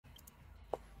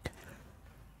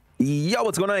Yo,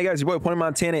 what's going on, you guys? Your boy Point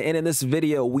Montana, and in this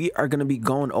video we are going to be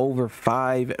going over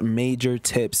 5 major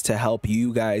tips to help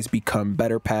you guys become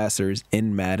better passers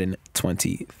in Madden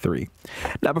 23.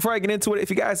 Now, before I get into it,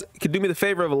 if you guys could do me the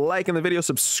favor of liking the video,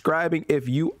 subscribing if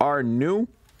you are new,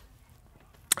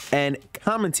 and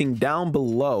commenting down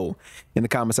below in the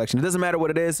comment section. It doesn't matter what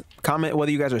it is. Comment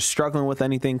whether you guys are struggling with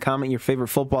anything. Comment your favorite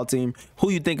football team, who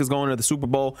you think is going to the Super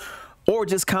Bowl, or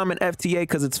just comment FTA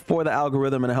because it's for the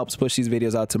algorithm and it helps push these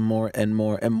videos out to more and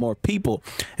more and more people.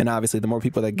 And obviously, the more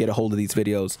people that get a hold of these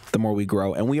videos, the more we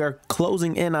grow. And we are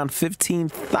closing in on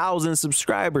 15,000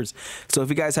 subscribers. So if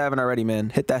you guys haven't already, man,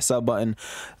 hit that sub button,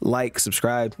 like,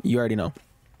 subscribe. You already know.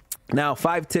 Now,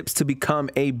 5 tips to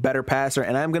become a better passer,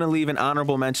 and I'm going to leave an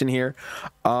honorable mention here.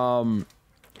 5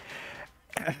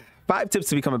 tips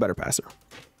to become a better passer.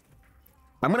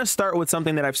 I'm going to start with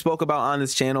something that I've spoke about on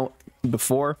this channel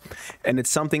before, and it's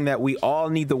something that we all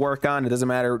need to work on. It doesn't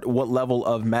matter what level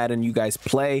of Madden you guys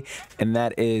play, and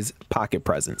that is pocket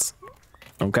presence.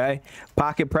 Okay?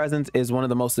 Pocket presence is one of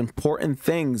the most important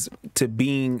things to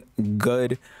being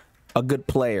a good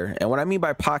player. And what I mean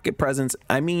by pocket presence,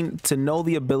 I mean to know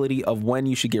the ability of when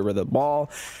you should get rid of the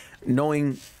ball,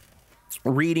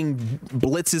 reading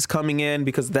blitzes coming in,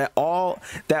 because that all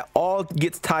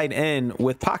gets tied in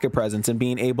with pocket presence and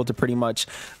being able to pretty much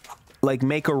like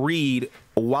make a read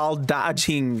while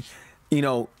dodging, you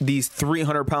know, these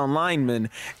 300-pound linemen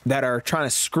that are trying to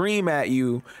scream at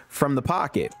you from the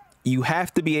pocket. You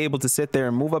have to be able to sit there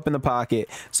and move up in the pocket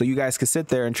so you guys can sit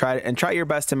there and try your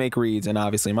best to make reads. And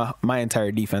obviously my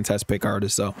entire defense has pick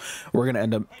artists, so we're going to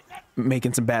end up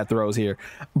making some bad throws here.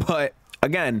 But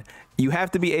again, you have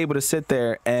to be able to sit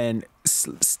there and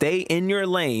stay in your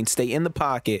lane, stay in the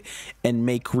pocket, and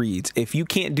make reads. If you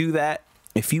can't do that,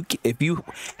 if you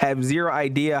have zero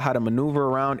idea how to maneuver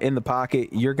around in the pocket,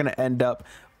 you're going to end up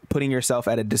putting yourself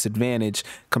at a disadvantage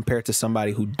compared to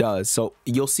somebody who does. So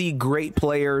you'll see great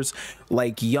players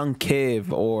like Young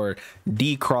Kiv or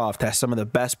D Croft has some of the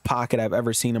best pocket I've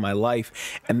ever seen in my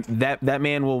life, and that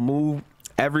man will move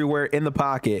everywhere in the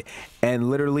pocket and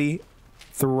literally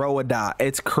throw a dot.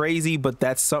 It's crazy, but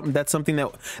that's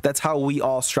that's how we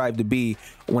all strive to be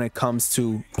when it comes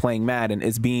to playing Madden,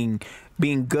 is being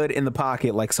good in the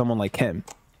pocket like someone like him.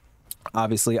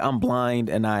 Obviously, I'm blind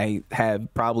and I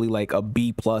have probably like a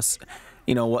B plus.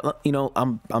 You know what? You know,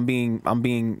 I'm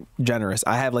being generous.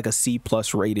 I have like a C+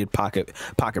 rated pocket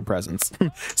presence.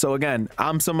 So again,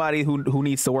 I'm somebody who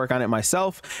needs to work on it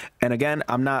myself. And again,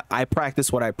 I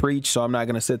practice what I preach. So I'm not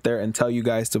gonna sit there and tell you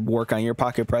guys to work on your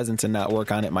pocket presence and not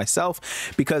work on it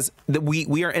myself, because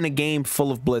we are in a game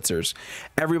full of blitzers.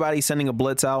 Everybody's sending a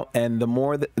blitz out, and the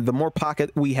more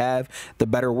pocket we have, the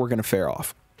better we're gonna fare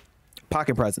off.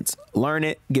 Pocket presence, learn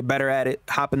it, get better at it,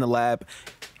 hop in the lab,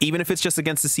 even if it's just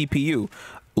against the CPU.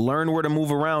 Learn where to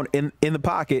move around in the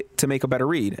pocket to make a better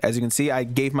read. As you can see, I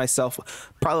gave myself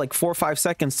probably like 4 or 5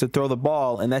 seconds to throw the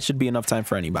ball, and that should be enough time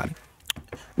for anybody.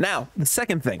 Now, the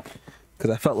second thing, because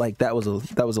I felt like that was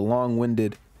a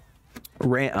long-winded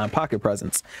rant on pocket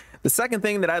presence. The second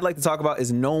thing that I'd like to talk about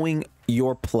is knowing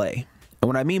your play. And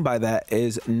what I mean by that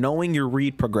is knowing your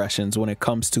read progressions when it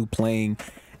comes to playing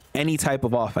any type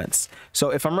of offense. So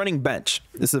if I'm running bench,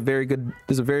 this is a very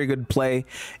good play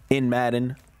in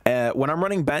Madden. When I'm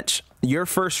running bench, your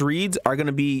first reads are going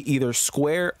to be either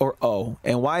square or O.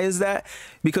 And why is that?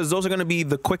 Because those are going to be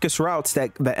the quickest routes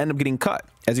that end up getting cut.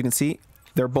 As you can see,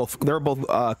 they're both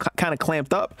kind of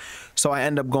clamped up. So I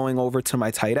end up going over to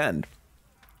my tight end.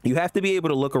 You have to be able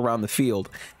to look around the field,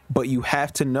 but you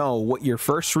have to know what your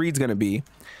first read's going to be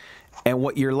and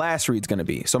what your last read's going to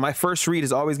be. So my first read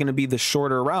is always going to be the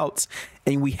shorter routes,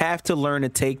 and we have to learn to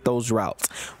take those routes.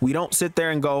 We don't sit there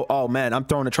and go, oh man, I'm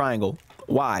throwing a triangle.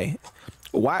 Why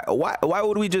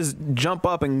would we just jump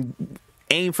up and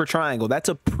aim for triangle? That's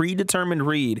a predetermined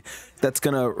read that's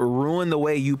going to ruin the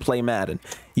way you play Madden.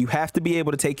 You have to be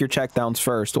able to take your checkdowns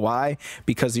first. Why?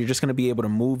 Because you're just going to be able to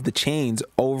move the chains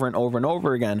over and over and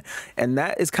over again. And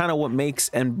that is kind of what makes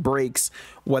and breaks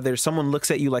whether someone looks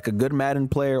at you like a good Madden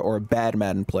player or a bad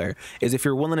Madden player, is if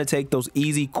you're willing to take those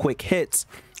easy, quick hits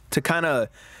to kind of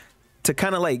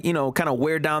like, you know, kind of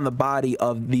wear down the body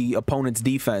of the opponent's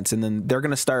defense. And then they're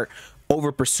going to start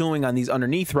over pursuing on these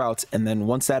underneath routes. And then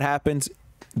once that happens,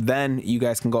 then you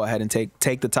guys can go ahead and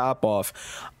take the top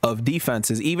off of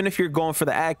defenses. Even if you're going for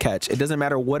the ad catch, it doesn't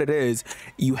matter what it is.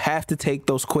 You have to take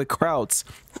those quick routes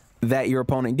that your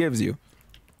opponent gives you.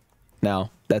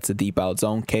 Now, that's a deep out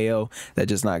zone KO that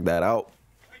just knocked that out,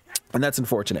 and that's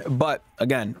unfortunate. But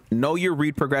again, know your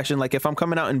read progression. Like if I'm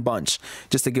coming out in bunch,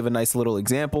 just to give a nice little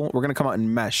example, we're going to come out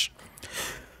in mesh.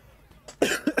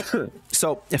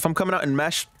 So if I'm coming out in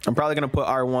mesh, I'm probably going to put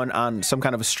R1 on some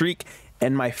kind of a streak.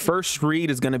 And my first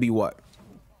read is going to be what?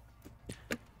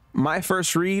 My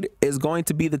first read is going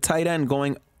to be the tight end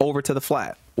going over to the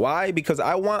flat. Why? Because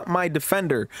I want my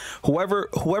defender,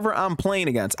 whoever I'm playing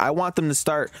against, I want them to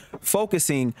start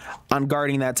focusing on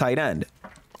guarding that tight end.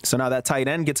 So now that tight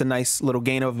end gets a nice little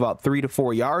gain of about 3 to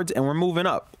 4 yards, and we're moving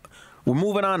up. We're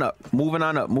moving on up, moving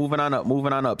on up, moving on up,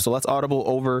 moving on up. So let's audible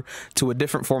over to a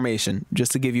different formation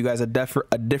just to give you guys a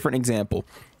different example.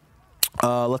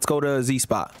 Let's go to Z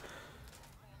spot.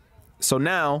 So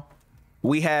now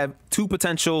we have two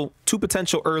potential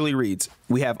early reads.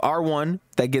 We have R1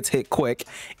 that gets hit quick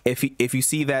if you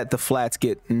see that the flats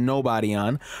get nobody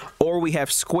on, or we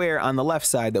have square on the left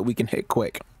side that we can hit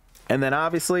quick. And then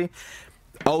obviously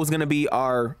O is going to be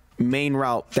our main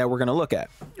route that we're going to look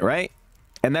at, right?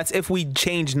 And that's if we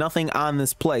change nothing on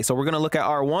this play. So we're going to look at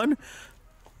R1.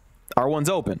 R1's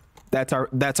open.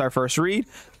 That's our first read.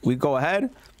 We go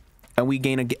ahead and we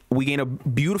gain a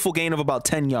beautiful gain of about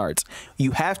 10 yards.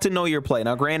 You have to know your play.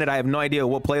 Now, granted, I have no idea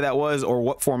what play that was or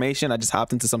what formation. I just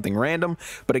hopped into something random.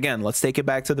 But again, let's take it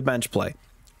back to the bench play.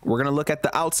 We're going to look at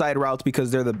the outside routes because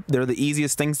they're the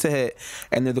easiest things to hit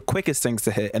and they're the quickest things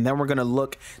to hit. And then we're going to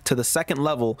look to the second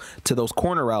level to those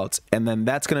corner routes. And then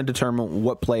that's going to determine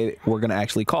what play we're going to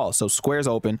actually call. So square's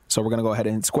open. So we're going to go ahead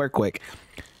and hit square quick.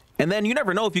 And then you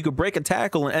never know if you could break a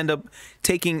tackle and end up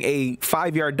taking a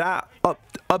 5-yard dot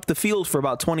up the field for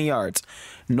about 20 yards.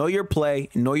 Know your play,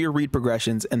 know your read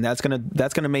progressions, and that's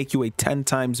gonna make you a 10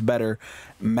 times better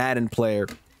Madden player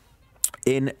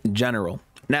in general.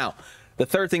 Now, the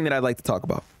third thing that I'd like to talk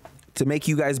about to make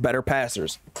you guys better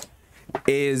passers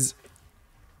is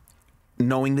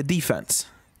knowing the defense.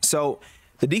 So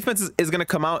the defense is going to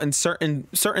come out in certain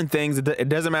things. It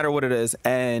doesn't matter what it is.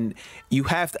 And you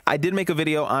have to, I did make a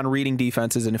video on reading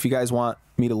defenses. And if you guys want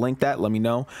me to link that, let me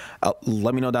know.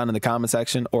 Let me know down in the comment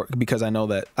section, or because I know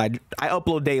that I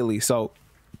upload daily. So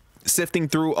sifting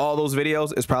through all those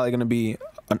videos is probably going to be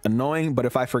annoying. But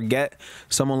if I forget,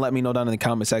 someone let me know down in the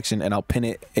comment section and I'll pin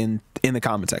it in the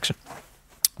comment section.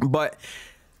 But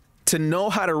to know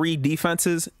how to read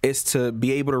defenses is to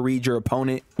be able to read your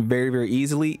opponent very, very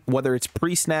easily, whether it's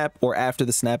pre-snap or after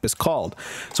the snap is called.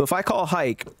 So if I call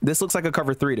hike, this looks like a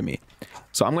cover 3 to me.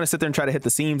 So I'm going to sit there and try to hit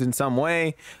the seams in some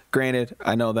way. Granted,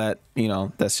 I know that, you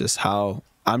know, that's just how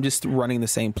I'm just running the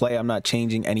same play. I'm not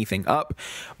changing anything up.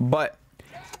 But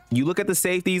you look at the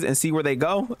safeties and see where they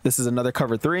go. This is another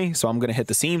cover 3. So I'm going to hit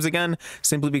the seams again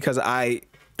simply because I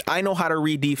know how to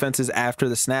read defenses after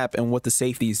the snap and what the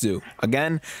safeties do.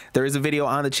 Again, there is a video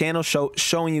on the channel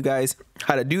showing you guys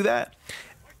how to do that.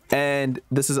 And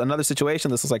this is another situation.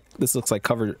 This looks like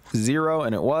cover 0,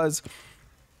 and it was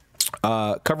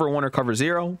cover 1 or cover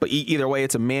 0. But either way,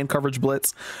 it's a man coverage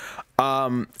blitz.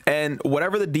 And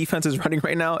whatever the defense is running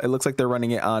right now, it looks like they're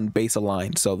running it on base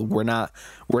align. So we're not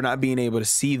being able to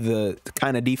see the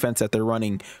kind of defense that they're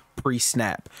running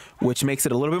pre-snap, which makes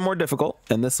it a little bit more difficult.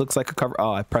 And this looks like a cover.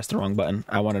 Oh, I pressed the wrong button.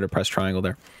 I wanted to press triangle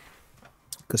there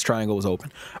because triangle was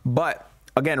open. But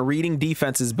again, reading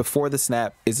defenses before the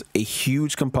snap is a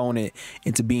huge component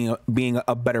into being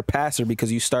a better passer,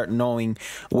 because you start knowing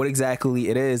what exactly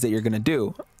it is that you're going to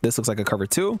do. This looks like a cover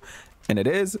 2, and it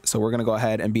is. So we're going to go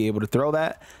ahead and be able to throw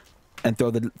that and throw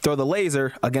the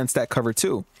laser against that cover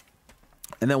 2.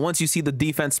 And then once you see the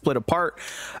defense split apart,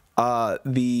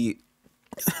 the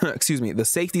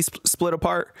safety split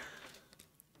apart,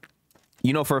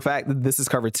 you know for a fact that this is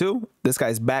cover 2. This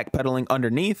guy's backpedaling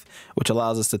underneath, which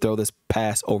allows us to throw this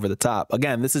pass over the top.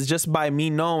 Again, this is just by me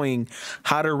knowing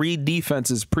how to read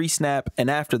defenses pre-snap and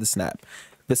after the snap.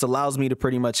 This allows me to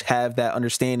pretty much have that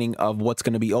understanding of what's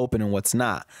going to be open and what's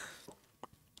not.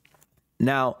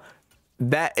 Now,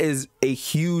 that is a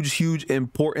huge, huge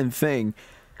important thing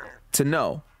to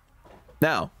know.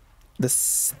 Now, the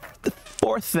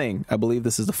fourth thing, I believe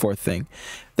this is the fourth thing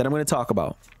that I'm going to talk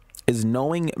about, is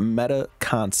knowing meta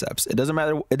concepts. It doesn't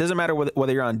matter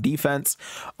whether you're on defense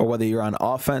or whether you're on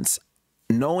offense.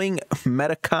 Knowing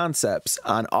meta concepts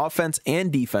on offense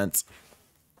and defense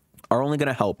are only going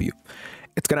to help you.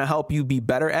 It's going to help you be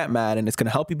better at Madden. It's going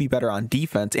to help you be better on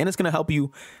defense, and it's going to help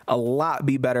you a lot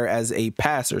be better as a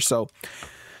passer. So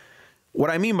what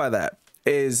I mean by that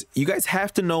is you guys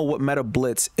have to know what meta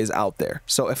blitz is out there.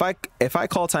 So if I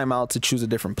call timeout to choose a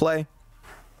different play,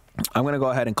 I'm going to go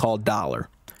ahead and call dollar.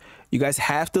 You guys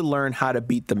have to learn how to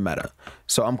beat the meta.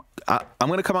 So I'm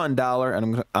going to come out in dollar,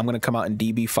 and I'm going to come out in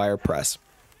DB fire press.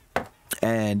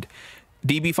 And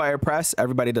DB fire press,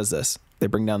 everybody does this. They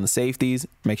bring down the safeties,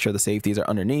 make sure the safeties are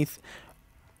underneath.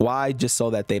 Why? Just so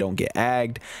that they don't get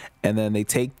agged. And then they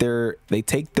take their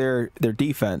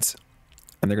defense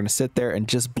and they're going to sit there and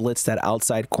just blitz that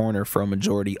outside corner for a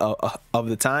majority of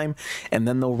the time, and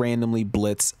then they'll randomly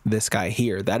blitz this guy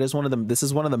here. That is this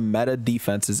is one of the meta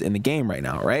defenses in the game right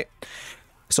now, right?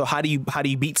 So how do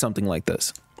you beat something like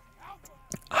this?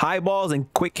 High balls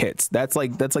and quick hits. That's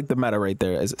like the meta right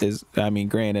there. I mean,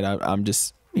 granted, I'm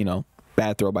just, you know,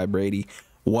 bad throw by Brady,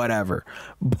 whatever.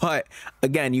 But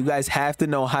again, you guys have to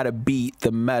know how to beat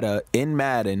the meta in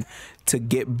Madden to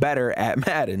get better at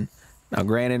Madden. Now,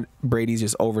 granted, Brady's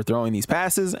just overthrowing these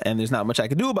passes, and there's not much I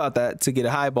can do about that to get a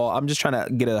high ball. I'm just trying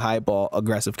to get a high ball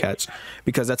aggressive catch,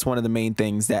 because that's one of the main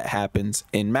things that happens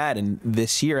in Madden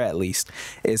this year, at least,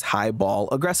 is high ball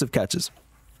aggressive catches.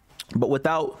 But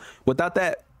without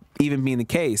that even being the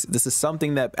case, this is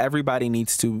something that everybody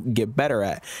needs to get better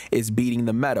at, is beating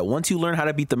the meta. Once you learn how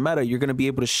to beat the meta, you're going to be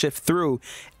able to shift through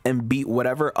and beat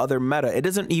whatever other meta. It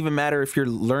doesn't even matter if you're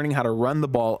learning how to run the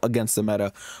ball against the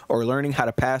meta or learning how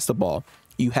to pass the ball.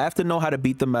 You have to know how to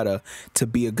beat the meta to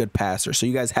be a good passer. So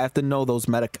you guys have to know those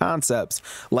meta concepts.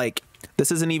 Like,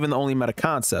 this isn't even the only meta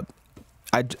concept.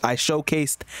 I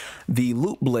showcased the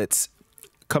loop blitz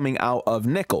coming out of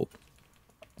nickel.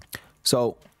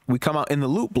 So we come out in the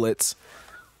loop blitz,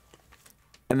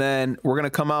 and then we're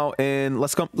gonna come out in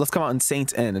let's come out in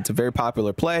Saints End. It's a very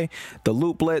popular play. The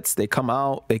loop blitz, they come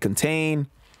out, they contain,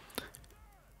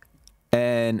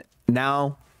 and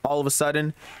now all of a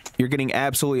sudden you're getting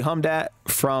absolutely hummed at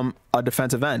from a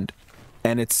defensive end,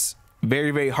 and it's very,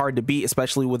 very hard to beat,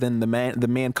 especially within the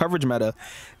man coverage meta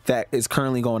that is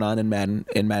currently going on in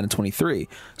Madden 23.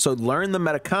 So learn the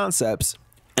meta concepts,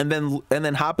 and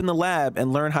then hop in the lab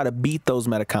and learn how to beat those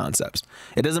meta concepts.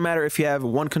 It doesn't matter if you have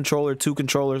one controller, two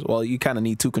controllers. Well, you kind of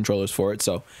need two controllers for it.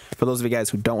 So for those of you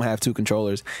guys who don't have two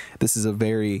controllers, this is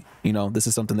this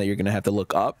is something that you're going to have to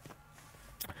look up,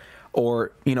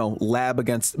 or, you know, lab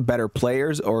against better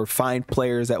players, or find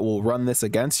players that will run this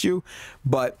against you.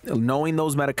 But knowing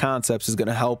those meta concepts is going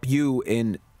to help you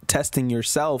in testing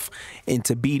yourself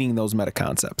into beating those meta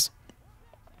concepts.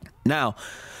 Now,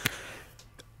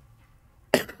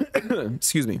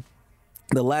 excuse me,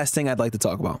 the last thing I'd like to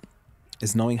talk about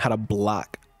is knowing how to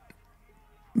block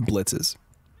blitzes.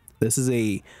 This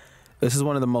is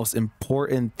one of the most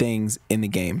important things in the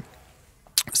game,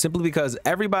 simply because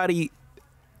everybody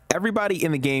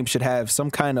in the game should have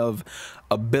some kind of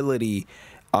ability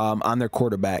on their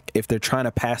quarterback if they're trying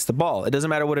to pass the ball. It doesn't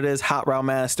matter what it is: hot route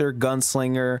master,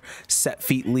 gunslinger, set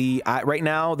feet lead. Right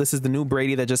now, this is the new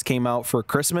Brady that just came out for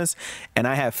Christmas, and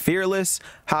I have fearless,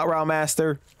 hot route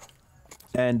master,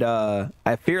 and I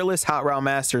have fearless, hot route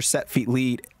master, set feet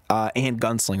lead, and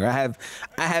gunslinger.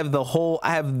 I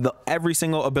have every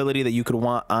single ability that you could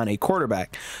want on a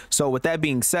quarterback. So with that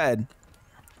being said,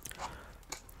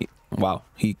 wow,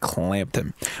 he clamped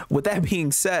him. With that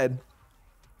being said,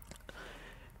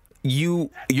 you're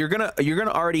gonna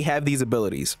already have these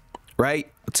abilities, right,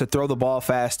 to throw the ball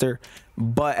faster,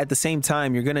 but at the same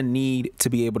time, you're gonna need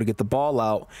to be able to get the ball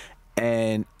out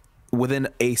and within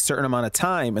a certain amount of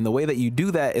time. And the way that you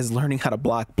do that is learning how to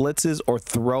block blitzes or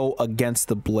throw against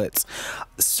the blitz.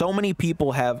 So many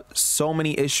people have so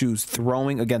many issues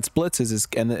throwing against blitzes,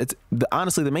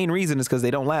 honestly, the main reason is because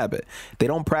they don't lab it. They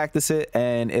don't practice it,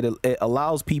 and it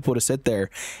allows people to sit there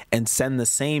and send the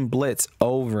same blitz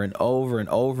over and over and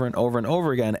over and over and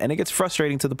over again. And it gets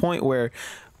frustrating to the point where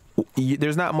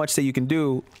there's not much that you can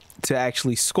do to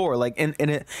actually score. Like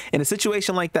in a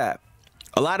situation like that,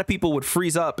 a lot of people would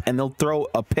freeze up and they'll throw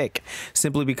a pick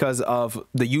simply because of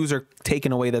the user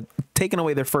taking away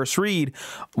their first read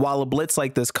while a blitz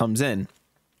like this comes in.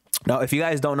 Now, if you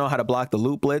guys don't know how to block the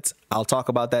loop blitz, I'll talk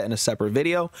about that in a separate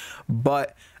video.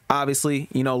 But obviously,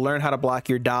 you know, learn how to block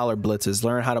your dollar blitzes,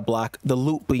 learn how to block the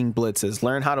looping blitzes,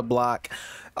 learn how to block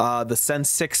the send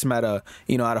 6 meta,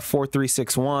 you know, out of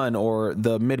 4-3-6-1 or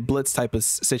the mid blitz type of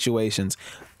situations.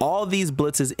 All these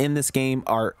blitzes in this game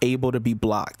are able to be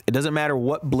blocked. It doesn't matter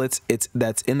what blitz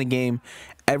that's in the game.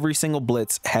 Every single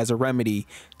blitz has a remedy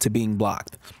to being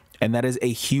blocked. And that is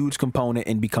a huge component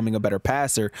in becoming a better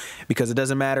passer, because it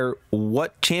doesn't matter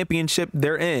what championship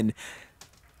they're in.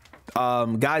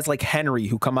 Guys like Henry,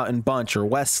 who come out in bunch, or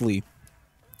Wesley,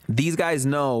 these guys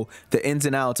know the ins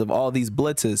and outs of all these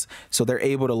blitzes, so they're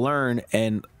able to learn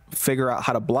and figure out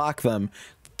how to block them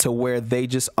to where they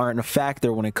just aren't a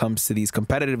factor when it comes to these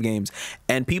competitive games.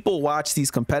 And people watch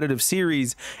these competitive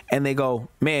series and they go,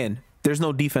 man, there's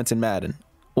no defense in Madden.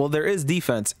 Well, there is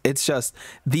defense. It's just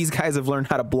these guys have learned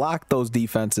how to block those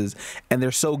defenses, and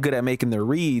they're so good at making their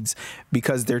reads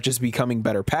because they're just becoming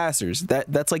better passers.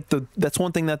 That's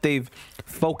one thing that they've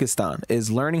focused on, is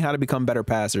learning how to become better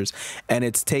passers, and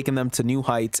it's taken them to new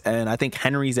heights. And I think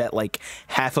Henry's at like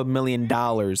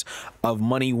 $500,000 of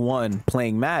money won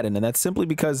playing Madden, and that's simply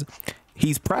because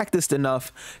he's practiced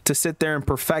enough to sit there and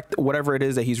perfect whatever it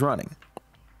is that he's running.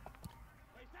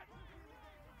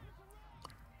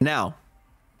 Now,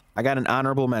 I got an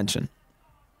honorable mention,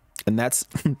 and that's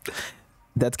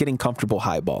getting comfortable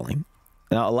highballing.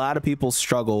 Now, a lot of people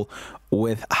struggle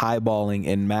with highballing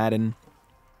in Madden,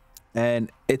 and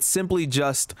it's simply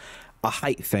just a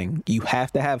height thing. You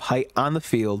have to have height on the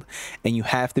field, and you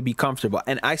have to be comfortable.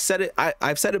 And I said it,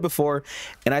 I've said it before,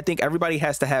 and I think everybody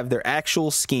has to have their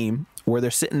actual scheme where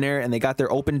they're sitting there and they got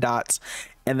their open dots,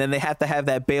 and then they have to have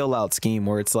that bailout scheme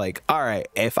where it's like, all right,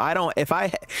 if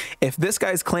this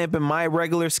guy's clamping my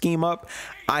regular scheme up,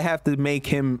 I have to make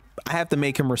him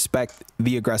respect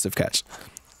the aggressive catch.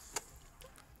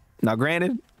 Now,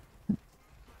 granted,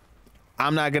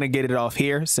 I'm not going to get it off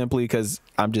here simply because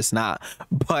I'm just not.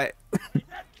 But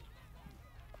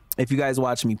if you guys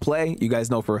watch me play, you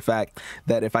guys know for a fact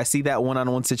that if I see that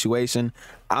one-on-one situation,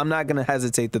 I'm not going to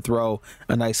hesitate to throw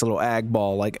a nice little ag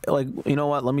ball. Like, you know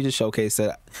what? Let me just showcase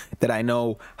that I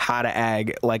know how to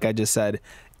ag, like I just said,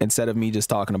 instead of me just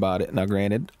talking about it. Now,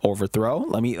 granted, overthrow.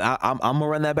 I'm going to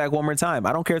run that back one more time.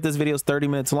 I don't care if this video is 30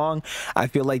 minutes long. I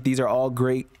feel like these are all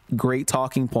great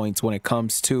talking points when it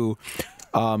comes to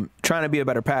trying to be a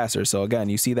better passer. So again,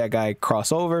 you see that guy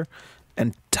cross over,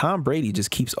 and Tom Brady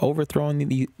just keeps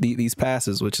overthrowing these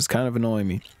passes, which is kind of annoying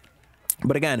me.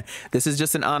 But again, this is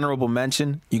just an honorable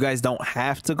mention. You guys don't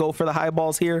have to go for the high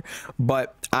balls here,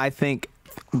 but I think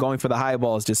going for the high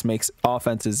balls just makes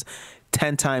offenses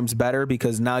 10 times better,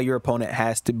 because now your opponent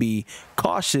has to be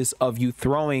cautious of you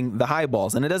throwing the high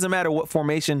balls. And it doesn't matter what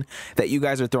formation that you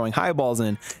guys are throwing high balls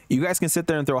in. You guys can sit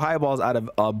there and throw high balls out of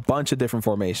a bunch of different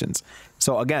formations.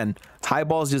 So again, high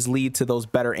balls just lead to those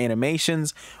better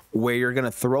animations where you're going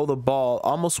to throw the ball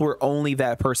almost where only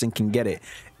that person can get it.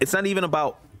 It's not even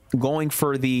about going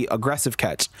for the aggressive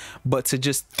catch, but to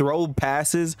just throw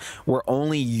passes where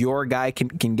only your guy can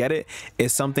get it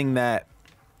is something that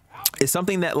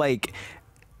like,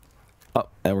 oh,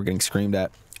 and we're getting screamed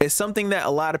at. It's something that a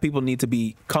lot of people need to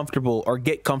be comfortable or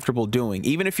get comfortable doing.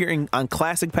 Even if you're on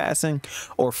classic passing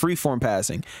or freeform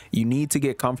passing, you need to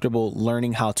get comfortable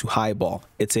learning how to highball.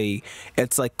 It's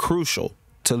like crucial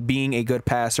to being a good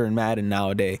passer in Madden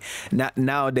nowadays.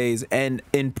 And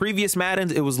in previous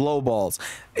Maddens, it was low balls.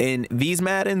 In these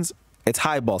Maddens, it's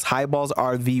high balls. High balls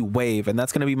are the wave, and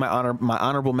that's going to be my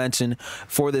honorable mention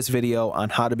for this video on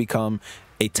how to become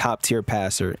a top tier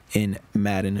passer in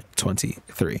Madden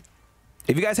 23.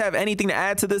 If you guys have anything to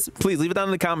add to this, please leave it down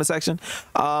in the comment section,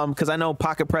 because I know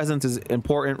pocket presence is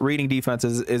important. Reading defense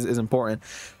is important.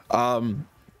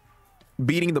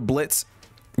 Beating the blitz,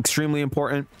 extremely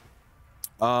important.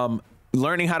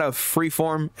 Learning how to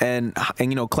freeform and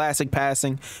you know, classic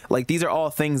passing, like these are all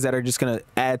things that are just going to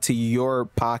add to your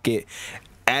pocket,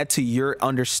 add to your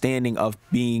understanding of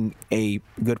being a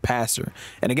good passer.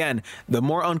 And again, the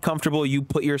more uncomfortable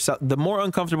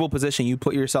position you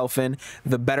put yourself in,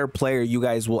 the better player you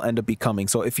guys will end up becoming.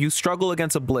 So if you struggle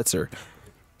against a blitzer,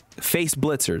 face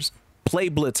blitzers, play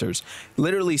blitzers,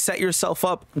 literally set yourself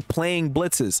up playing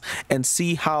blitzes and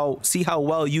see how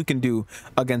well you can do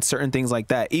against certain things like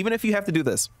that. Even if you have to do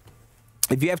this,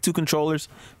 if you have two controllers,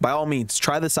 by all means,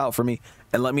 try this out for me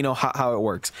and let me know how it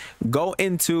works. Go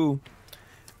into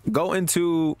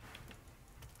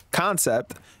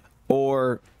concept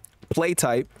or play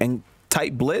type and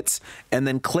type blitz, and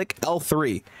then click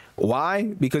L3. Why?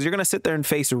 Because you're going to sit there and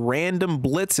face random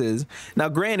blitzes. Now,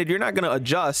 granted, you're not going to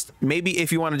adjust. Maybe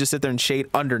if you want to just sit there and shade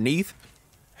underneath,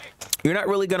 you're not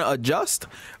really going to adjust,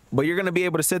 but you're going to be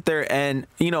able to sit there and,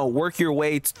 you know, work your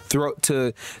way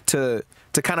to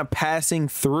kind of passing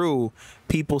through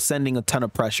people sending a ton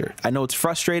of pressure. I know it's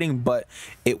frustrating, but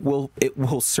it will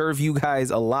serve you guys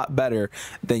a lot better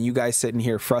than you guys sitting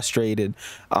here frustrated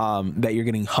that you're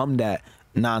getting hummed at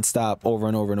nonstop over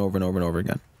and over and over and over and over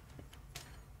again.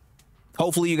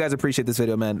 Hopefully you guys appreciate this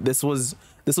video, man. This was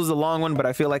a long one, but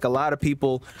I feel like a lot of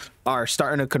people are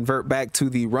starting to convert back to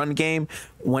the run game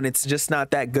when it's just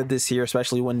not that good this year,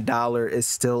 especially when Dollar is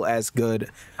still as good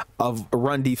of a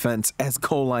run defense as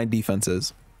goal line defense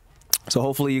is. So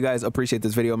hopefully you guys appreciate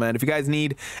this video, man. If you guys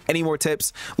need any more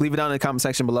tips, leave it down in the comment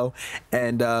section below,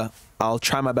 and I'll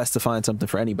try my best to find something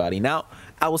for anybody. Now,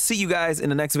 I will see you guys in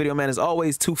the next video, man. As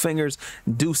always, 2 fingers,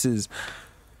 deuces,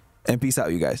 and peace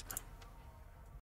out, you guys.